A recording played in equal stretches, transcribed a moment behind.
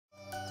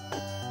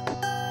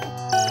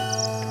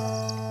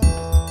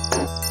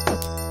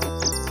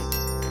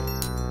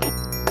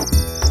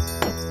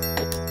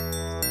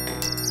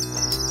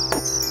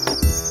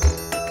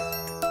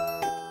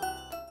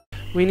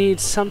We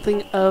need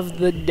something of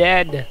the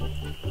dead.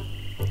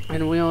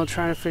 And we'll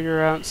try to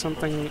figure out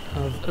something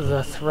of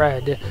the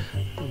thread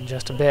in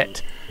just a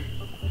bit.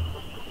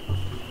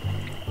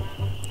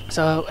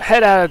 So,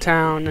 head out of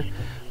town.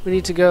 We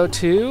need to go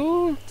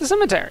to the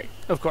cemetery,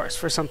 of course,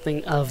 for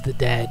something of the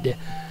dead.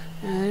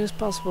 And it is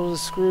possible to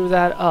screw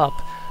that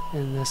up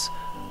in this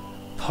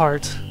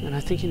part. And I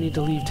think you need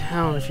to leave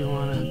town if you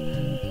want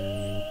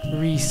to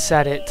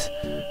reset it.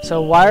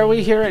 So why are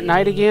we here at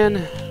night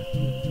again?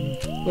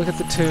 Look at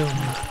the tomb.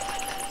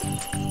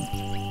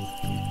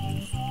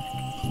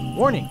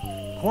 Warning!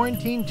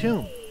 Quarantine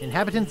tomb.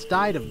 Inhabitants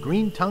died of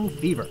green tongue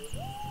fever.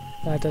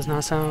 That does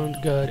not sound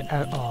good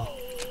at all.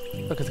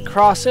 Look at the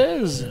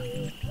crosses.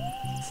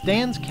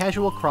 Stan's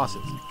casual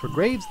crosses for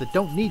graves that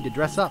don't need to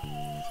dress up.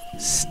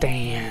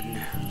 Stan.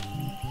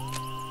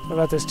 What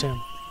about this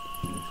tomb?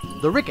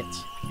 The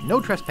Ricketts.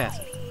 No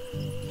trespassing.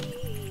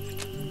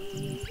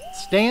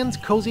 Stan's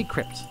cozy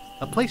crypts.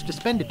 A place to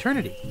spend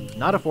eternity,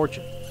 not a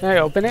fortune. Can I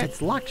open it?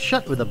 It's locked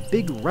shut with a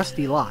big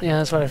rusty lock. Yeah,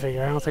 that's what I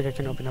figured. I don't think I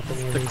can open up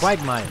any of The these.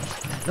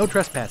 Quagmires. No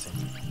trespassing.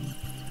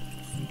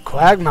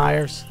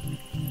 Quagmires.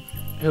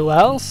 Who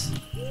else?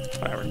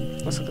 Whatever.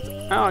 Let's look at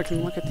the... Oh, I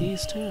can look at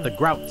these too. The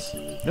Grouts.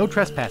 No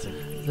trespassing.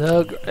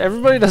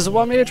 Everybody doesn't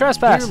want me to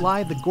trespass. Here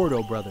lie the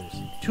Gordo brothers.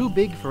 Too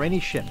big for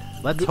any ship.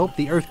 Let's hope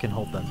the Earth can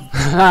hold them.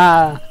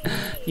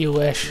 You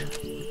wish.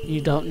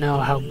 You don't know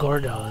how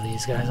Gordo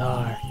these guys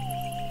are.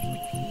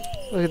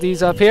 Look at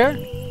these up here.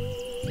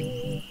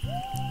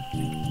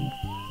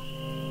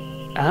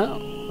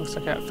 Oh, looks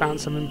like I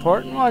found some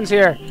important ones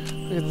here.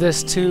 Look at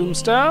this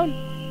tombstone.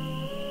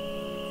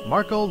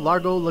 Largo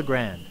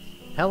LeGrande.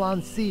 Hell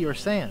on sea or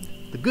sand.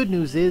 The good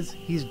news is,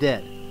 he's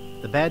dead.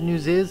 The bad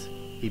news is,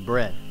 he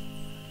bred.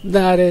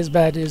 That is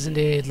bad news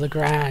indeed,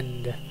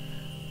 LeGrande.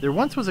 There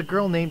once was a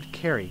girl named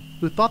Carrie,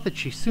 who thought that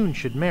she soon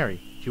should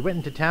marry. She went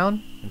into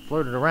town and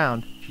flirted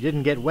around. She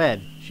didn't get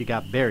wed, she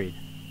got buried.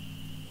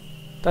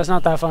 That's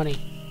not that funny.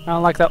 I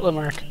don't like that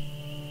limerick.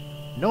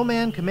 No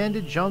man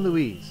commanded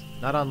Jean-Louise,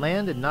 not on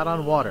land and not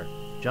on water.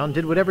 John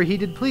did whatever he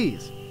did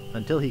please,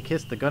 until he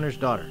kissed the gunner's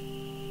daughter.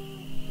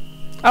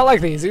 I like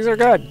these. These are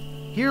good.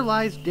 Here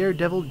lies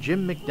daredevil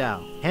Jim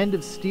McDowell. Hand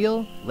of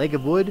steel, leg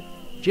of wood.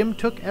 Jim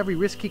took every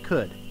risk he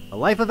could. A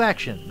life of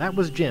action, that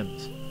was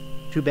Jim's.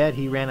 Too bad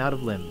he ran out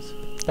of limbs.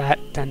 That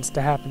tends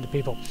to happen to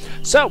people.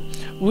 So,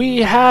 we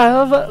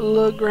have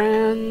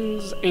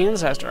LeGrande's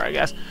ancestor, I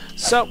guess.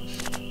 So,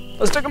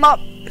 let's pick him up.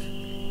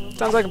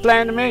 Sounds like a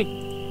plan to me.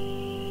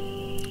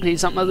 Need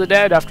something of the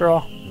dead, after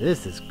all.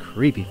 This is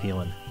creepy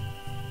feeling.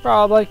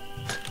 Probably.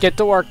 Get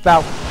to work,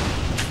 though.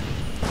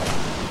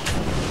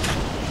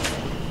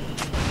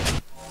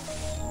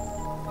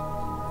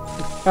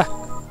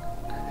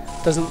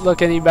 Doesn't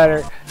look any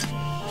better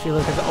if you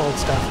look at the old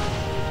stuff.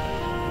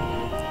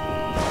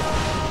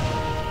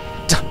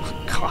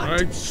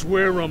 God. I'd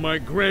swear on my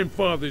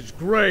grandfather's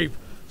grave,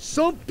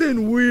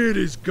 something weird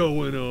is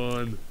going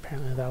on.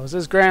 Apparently that was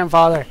his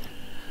grandfather.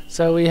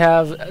 So we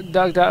have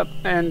dug up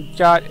and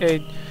got a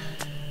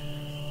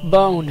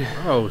bone.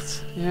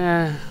 Gross.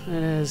 Yeah,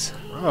 it is.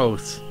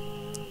 Gross.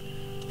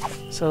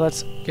 So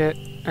let's get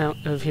out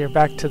of here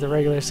back to the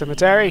regular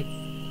cemetery.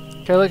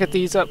 Can I look at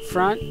these up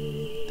front?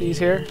 These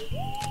here?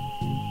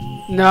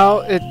 No,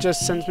 it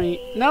just sends me...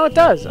 No, it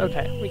does.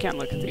 Okay, we can't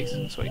look at these.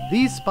 Sweet.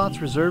 These spots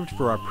reserved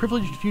for our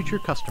privileged future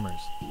customers.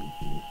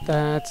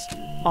 That's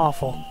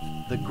awful.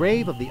 The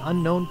grave of the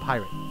unknown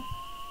pirate.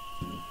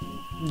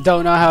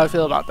 Don't know how I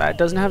feel about that. It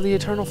doesn't have the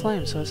eternal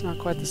flame, so it's not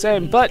quite the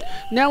same. But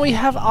now we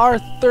have our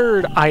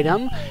third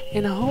item,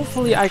 and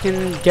hopefully I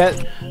can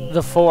get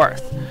the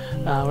fourth.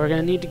 We're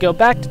going to need to go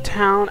back to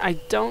town. I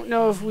don't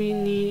know if we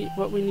need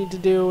what we need to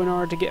do in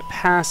order to get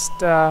past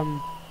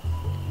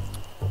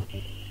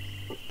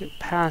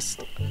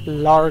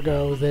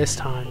Largo this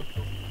time.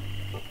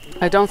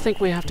 I don't think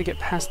we have to get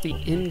past the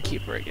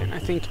innkeeper again. I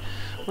think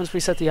once we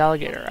set the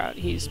alligator out,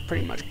 he's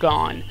pretty much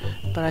gone.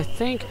 But I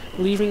think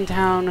leaving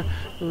town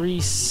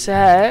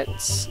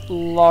resets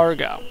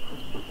Largo.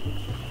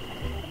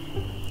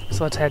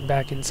 So let's head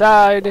back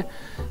inside.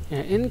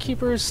 Yeah,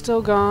 innkeeper is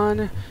still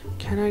gone.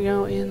 Can I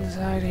go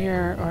inside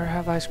here, or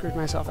have I screwed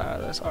myself out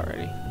of this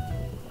already?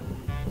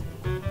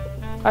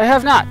 I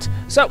have not.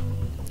 So,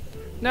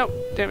 no,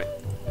 damn it.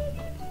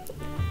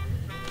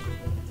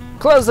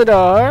 Close the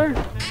door.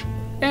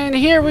 And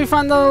here we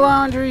find the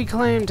laundry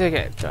claim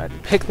ticket. Go ahead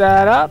and pick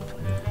that up.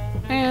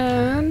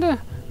 And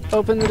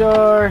open the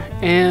door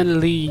and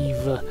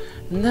leave.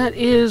 And that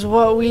is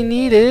what we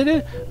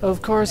needed.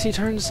 Of course, he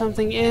turned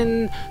something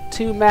in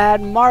to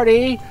Mad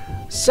Marty.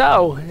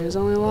 So, it is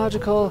only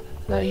logical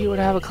that he would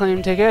have a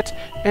claim ticket.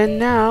 And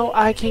now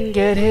I can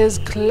get his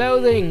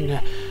clothing.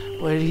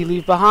 What did he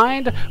leave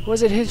behind?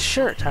 Was it his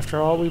shirt?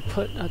 After all, we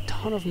put a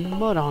ton of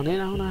mud on it. I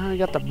don't know how he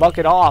got the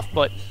bucket off,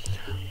 but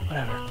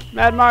whatever.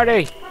 Mad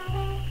Marty,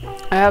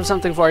 I have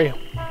something for you.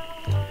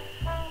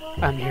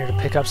 I'm here to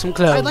pick up some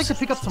clothes. I'd like to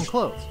pick up some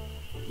clothes.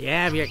 You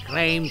have your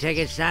claim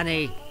ticket,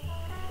 Sonny.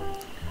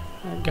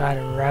 I got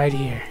it right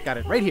here. Got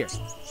it right here.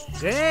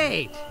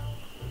 Great.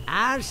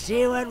 I'll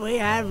see what we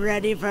have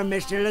ready for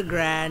Mr.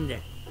 LeGrande.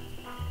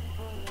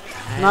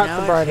 not know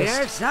the it's brightest.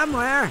 here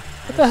somewhere.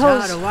 What the I hell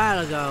saw is... it a while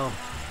ago.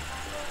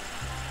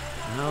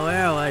 Oh,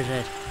 where was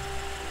it?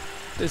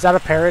 Is that a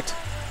parrot?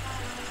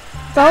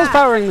 What the hell's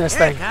powering this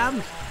Here thing? it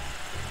comes.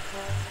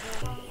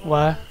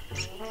 What?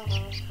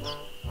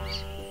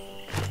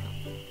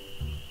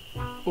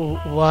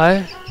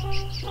 What?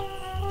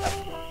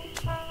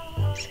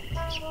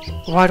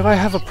 Why do I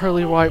have a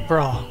pearly white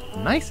bra?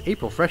 Nice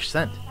April fresh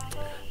scent.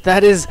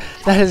 That is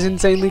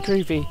insanely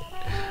creepy.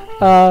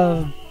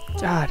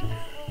 God.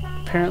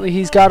 Apparently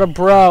he's got a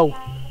bro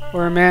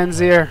or a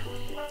man's ear,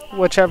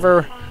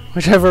 whichever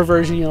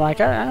version you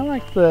like. I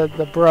like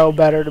the bro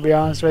better, to be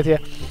honest with you.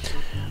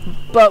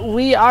 But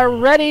we are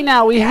ready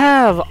now. We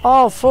have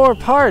all 4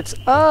 parts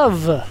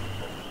of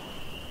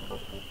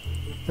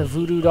the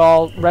voodoo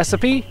doll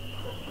recipe.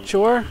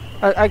 Sure,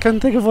 I couldn't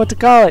think of what to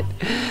call it.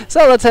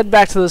 So let's head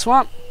back to the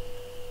swamp,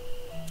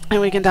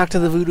 and we can talk to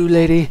the voodoo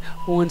lady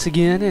once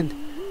again and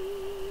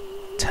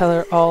tell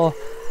her all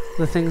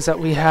the things that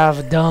we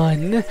have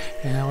done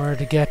in order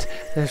to get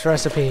this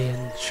recipe.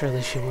 And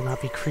surely she will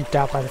not be creeped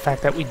out by the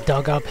fact that we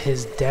dug up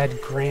his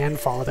dead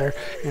grandfather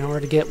in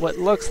order to get what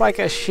looks like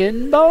a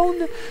shin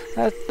bone.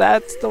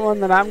 That's the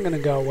one that I'm gonna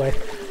go with.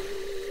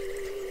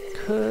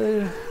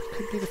 Could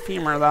be the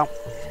femur though.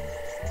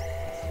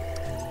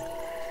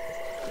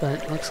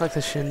 But it looks like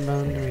the shin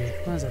bone to me.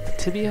 What is that, the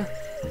tibia?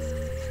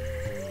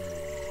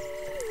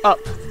 Up.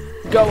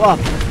 Go up.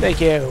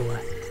 Thank you.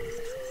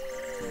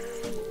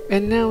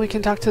 And now we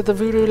can talk to the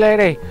voodoo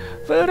lady.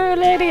 Voodoo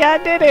lady, I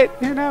did it!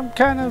 And I'm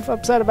kind of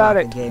upset about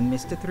it. Again,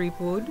 Mr.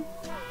 Threepwood?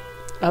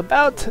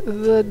 About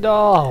the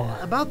doll.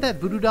 About that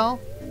voodoo doll?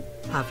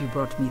 Have you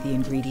brought me the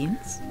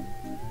ingredients?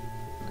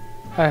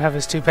 I have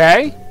his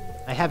toupee.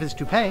 I have his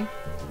toupee.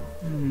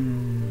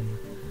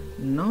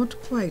 Not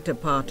quite a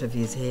part of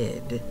his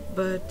head,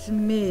 but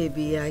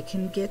maybe I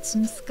can get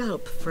some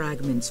scalp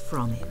fragments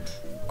from it.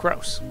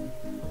 Gross.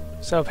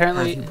 So Have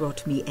apparently you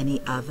brought me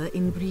any other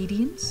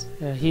ingredients?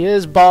 he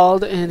is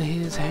bald and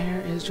his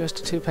hair is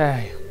just a toupee.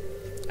 I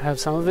have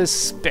some of his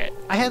spit.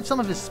 I have some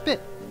of his spit.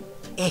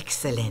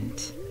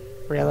 Excellent.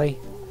 Really?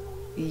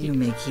 You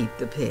may keep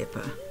the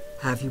paper.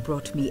 Have you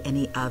brought me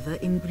any other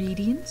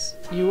ingredients?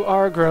 You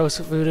are gross,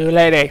 voodoo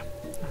lady.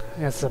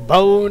 That's the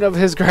bone of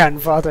his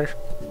grandfather.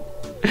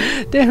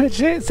 Damn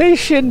it, say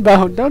shin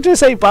bone. Don't just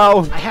say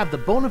bone. I have the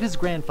bone of his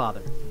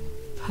grandfather.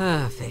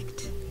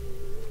 Perfect.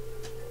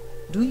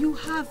 Do you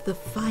have the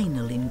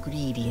final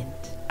ingredient?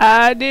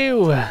 I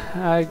do.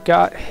 I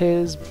got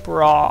his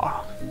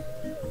bra.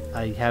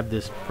 I have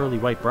this pearly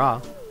white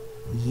bra.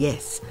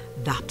 Yes,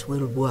 that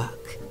will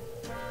work.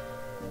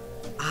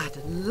 At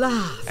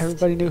last!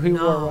 Everybody knew who wore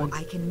Now one.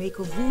 I can make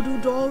a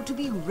voodoo doll to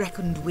be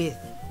reckoned with.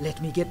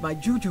 Let me get my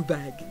juju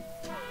bag.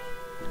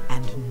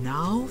 And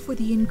now for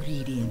the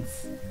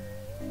ingredients.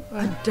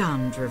 A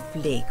dandruff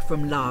flake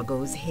from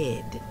Largo's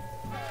head.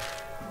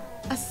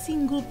 A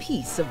single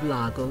piece of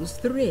Largo's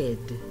thread.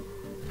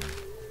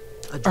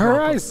 A drop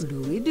of eyes.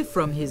 fluid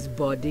from his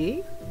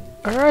body.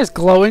 Are her eyes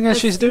glowing as A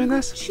she's doing single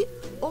this? chip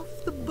off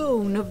the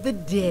bone of the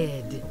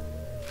dead.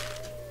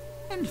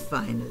 And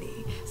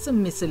finally,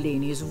 some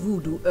miscellaneous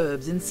voodoo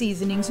herbs and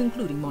seasonings,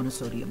 including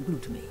monosodium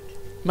glutamate.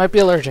 Might be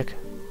allergic.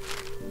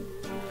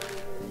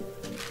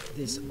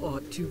 This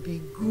ought to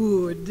be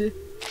good.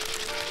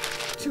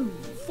 2,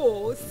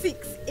 4,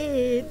 6,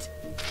 8.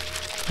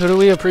 Who do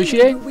we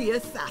appreciate? We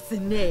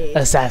assassinate.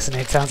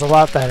 Assassinate sounds a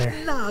lot better.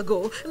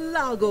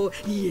 Largo,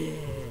 yeah.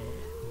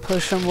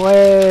 Push him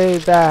way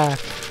back.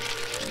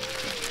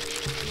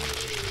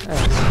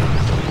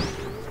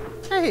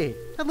 Hey,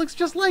 that looks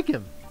just like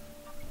him.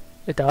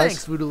 It does?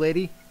 Thanks, voodoo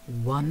lady.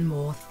 One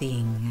more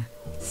thing.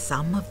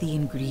 Some of the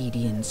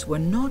ingredients were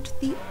not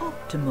the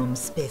optimum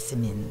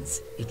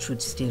specimens. It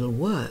should still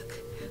work,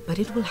 but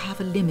it will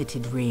have a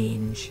limited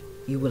range.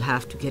 You will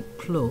have to get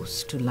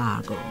close to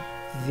Largo.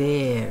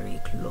 Very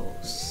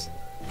close.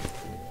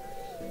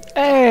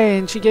 Hey,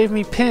 and she gave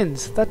me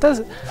pins. That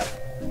doesn't...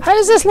 How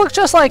does this look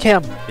just like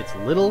him? It's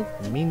little,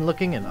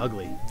 mean-looking, and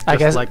ugly. I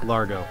guess- Just like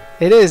Largo.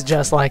 It is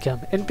just like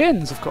him. And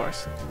pins, of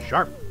course.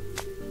 Sharp.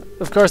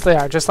 Of course they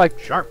are, just like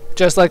Sharp.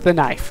 the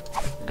knife.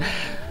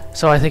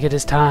 So I think it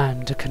is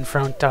time to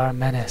confront our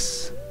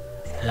menace,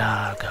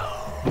 Largo.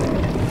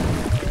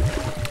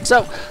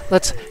 So,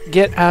 let's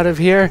get out of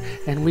here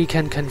and we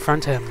can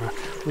confront him.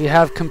 We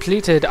have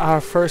completed our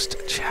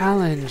first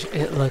challenge,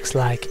 it looks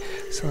like.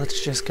 So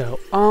let's just go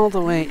all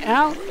the way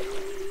out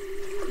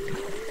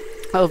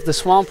of the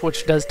swamp,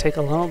 which does take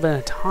a little bit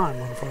of time,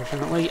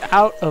 unfortunately,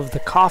 out of the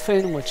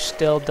coffin, which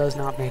still does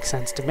not make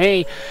sense to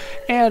me,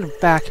 and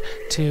back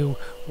to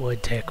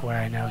Woodtick, where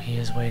I know he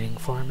is waiting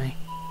for me.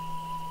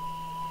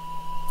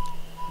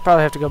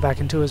 Probably have to go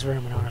back into his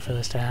room in order for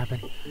this to happen.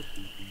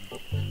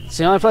 It's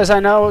the only place I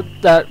know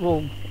that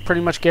will pretty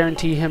much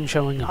guarantee him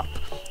showing up.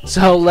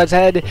 So let's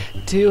head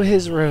to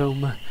his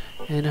room,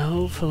 and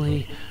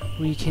hopefully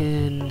we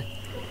can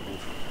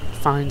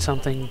find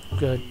something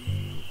good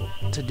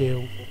to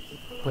do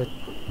with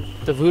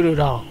the voodoo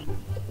doll.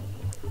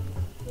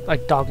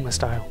 Like Dogma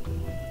style.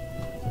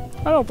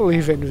 I don't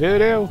believe in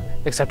voodoo,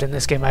 except in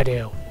this game I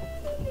do.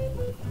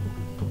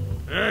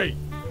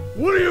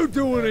 What are you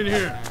doing in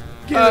here?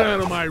 Get out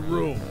of my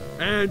room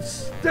and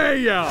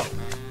stay out.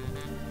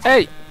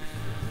 Hey!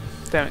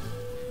 Damn it.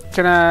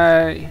 Can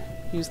I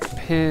use the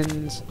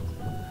pins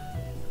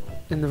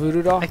in the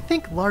voodoo doll? I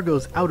think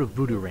Largo's out of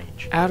voodoo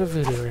range. Out of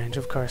voodoo range,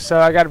 of course. So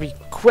I gotta be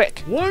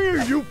quick. Why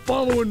are you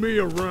following me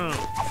around?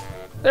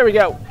 There we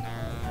go.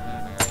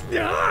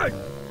 Ah!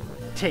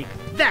 Take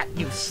that,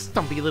 you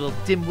stumpy little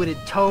dim-witted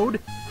toad!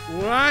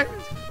 What?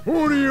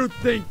 Who do you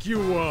think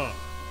you are?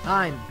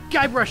 I'm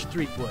Guybrush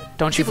Threepwood.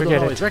 Don't you People forget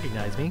don't always it.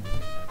 recognize me.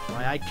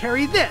 Why, I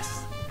carry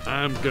this!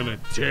 I'm gonna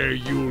tear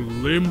you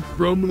limb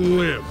from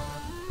limb.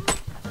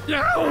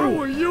 How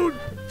are you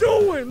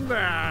doing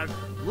that?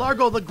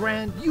 Largo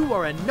LeGrande, you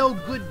are a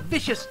no-good,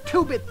 vicious,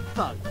 two-bit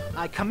thug.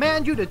 I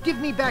command you to give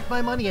me back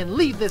my money and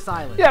leave this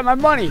island. Yeah, my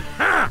money.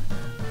 Ha!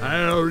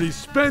 I already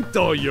spent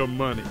all your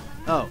money.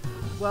 Oh,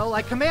 well,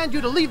 I command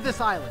you to leave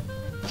this island.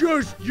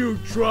 Just you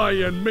try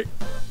and make...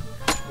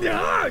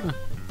 Ah!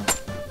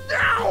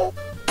 Ow!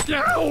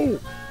 Ow!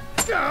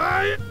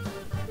 Ah!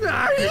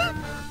 Ah!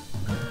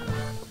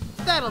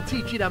 That'll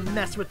teach you to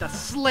mess with the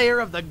slayer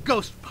of the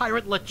ghost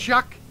pirate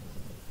LeChuck.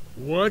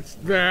 What's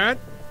that?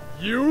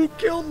 You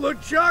killed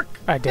LeChuck?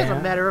 I As a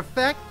damn. matter of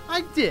fact,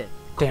 I did.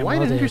 Damn Quite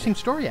well an did. interesting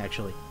story,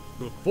 actually.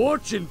 The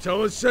fortune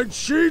teller said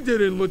she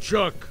didn't,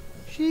 LeChuck.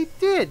 She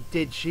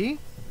did she?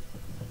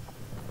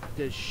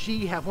 Does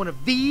she have one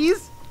of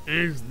these?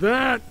 Is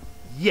that...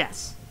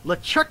 Yes,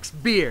 LeChuck's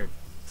beard.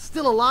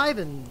 Still alive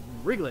and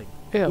wriggling.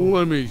 Ew.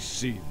 Let me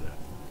see that.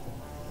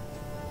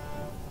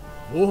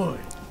 Boy,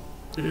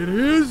 it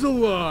is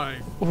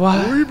alive.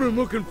 What? We've been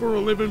looking for a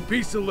living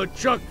piece of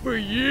LeChuck for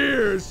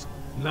years.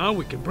 Now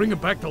we can bring him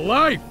back to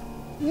life.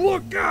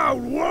 Look out,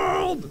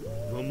 world!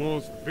 The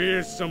most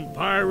fearsome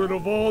pirate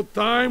of all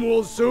time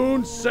will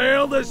soon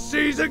sail the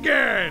seas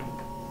again.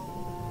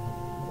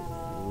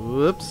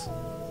 Whoops.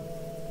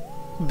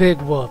 Big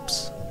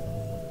whoops.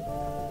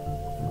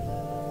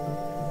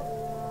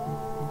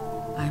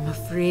 I'm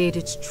afraid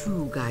it's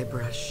true,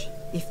 Guybrush.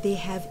 If they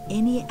have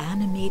any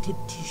animated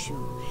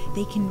tissue,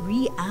 they can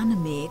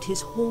reanimate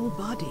his whole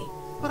body.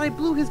 But I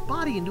blew his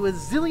body into a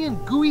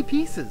zillion gooey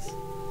pieces.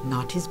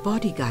 Not his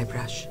body,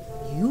 Guybrush.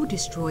 You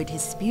destroyed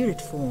his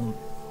spirit form.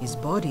 His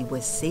body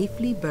was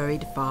safely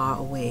buried far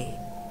away.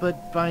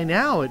 But by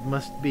now it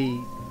must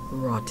be...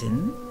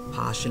 Rotten,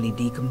 partially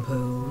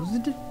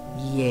decomposed.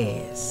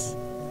 Yes.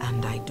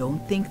 And I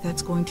don't think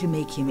that's going to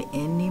make him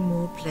any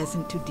more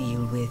pleasant to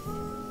deal with.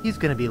 He's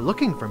gonna be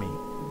looking for me.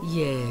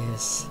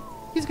 Yes,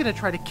 He's gonna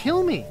try to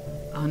kill me.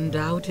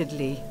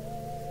 undoubtedly.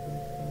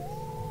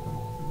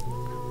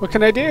 What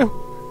can I do?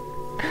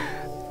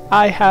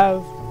 I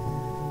have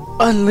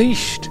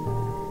unleashed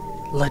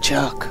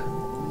LeChuck.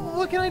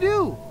 What can I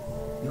do?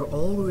 You're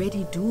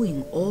already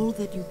doing all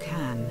that you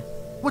can.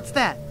 What's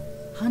that?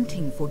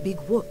 Hunting for Big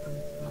Whoop.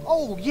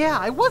 Oh, yeah,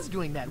 I was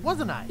doing that,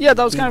 wasn't I? Yeah,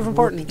 that was kind of Big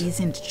important. Whoop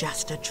isn't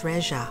just a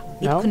treasure.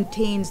 No? It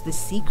contains the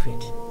secret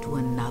to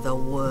another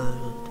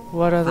world.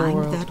 What other Find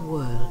world? that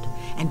world,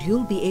 and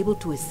you'll be able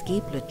to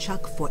escape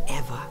LeChuck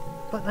forever.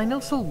 But I know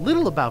so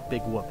little about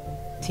Big Whoop.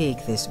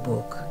 Take this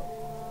book.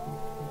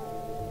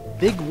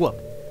 Big Whoop,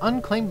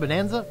 Unclaimed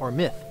Bonanza or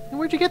Myth. And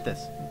where'd you get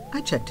this?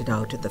 I checked it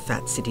out at the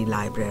Fat City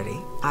Library.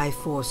 I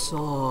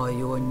foresaw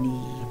your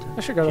need.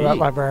 I should go to that Gee,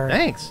 library.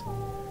 Thanks.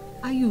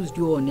 I used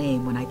your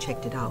name when I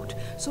checked it out,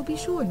 so be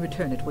sure and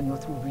return it when you're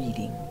through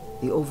reading.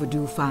 The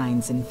overdue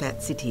fines in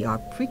Fat City are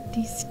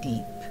pretty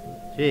steep.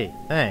 Gee,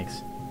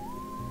 thanks.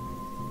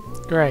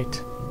 Great.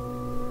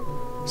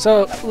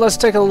 So let's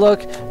take a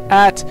look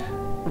at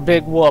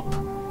Big Whoop.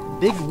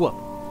 Big Whoop,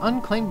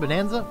 Unclaimed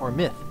Bonanza or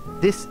Myth.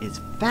 This is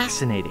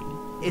fascinating.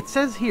 It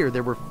says here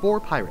there were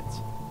 4 pirates.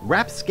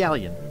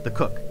 Rapscallion, the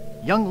cook,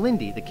 young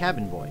Lindy, the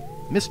cabin boy,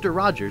 Mr.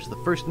 Rogers, the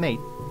first mate,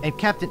 and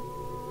Captain...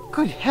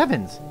 Good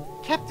heavens!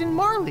 Captain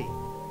Marley!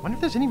 Wonder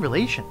if there's any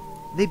relation.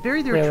 They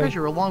buried their Really?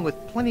 treasure along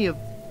with plenty of...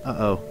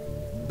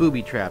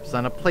 booby traps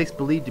on a place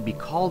believed to be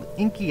called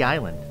Inky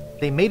Island.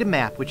 They made a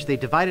map which they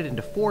divided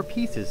into 4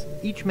 pieces,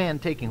 each man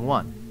taking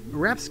one.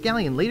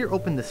 Rapscallion later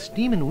opened the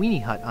Steam and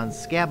Weenie Hut on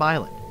Scab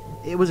Island.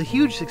 It was a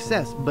huge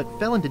success, but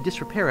fell into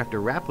disrepair after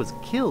Rap was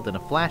killed in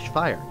a flash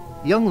fire.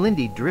 Young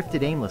Lindy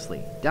drifted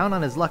aimlessly, down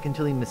on his luck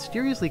until he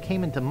mysteriously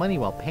came into money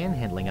while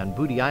panhandling on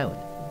Booty Island.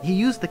 He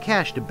used the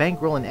cash to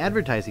bankroll an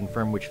advertising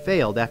firm which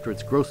failed after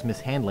its gross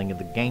mishandling of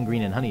the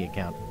Gangrene and Honey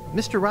account.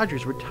 Mr.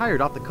 Rogers retired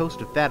off the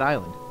coast of Fat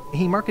Island.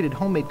 He marketed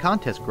homemade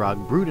contest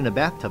grog brewed in a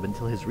bathtub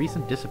until his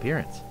recent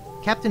disappearance.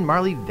 Captain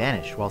Marley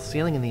vanished while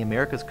sailing in the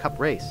America's Cup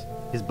race.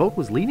 His boat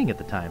was leading at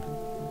the time.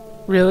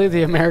 Really?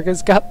 The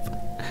America's Cup?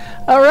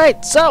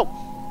 Alright, so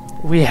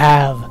we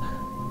have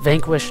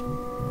vanquished,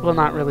 well,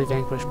 not really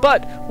vanquished,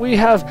 but we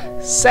have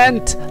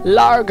sent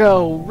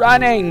Largo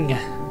running.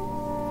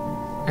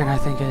 And I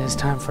think it is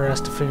time for us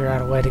to figure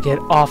out a way to get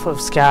off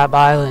of Scab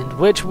Island,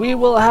 which we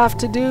will have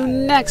to do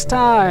next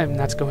time.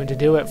 That's going to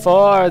do it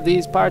for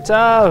these parts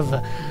of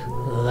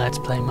Let's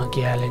Play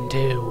Monkey Island 2,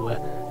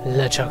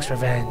 LeChuck's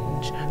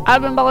Revenge.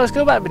 I've been Baller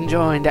Scuba. I've been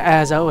joined,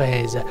 as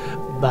always,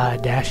 by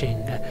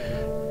dashing,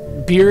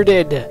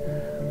 bearded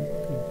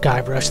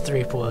Guybrush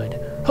Threepwood.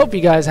 Hope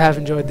you guys have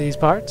enjoyed these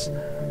parts.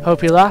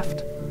 Hope you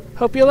laughed.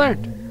 Hope you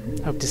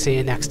learned. Hope to see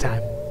you next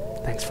time.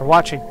 Thanks for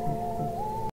watching.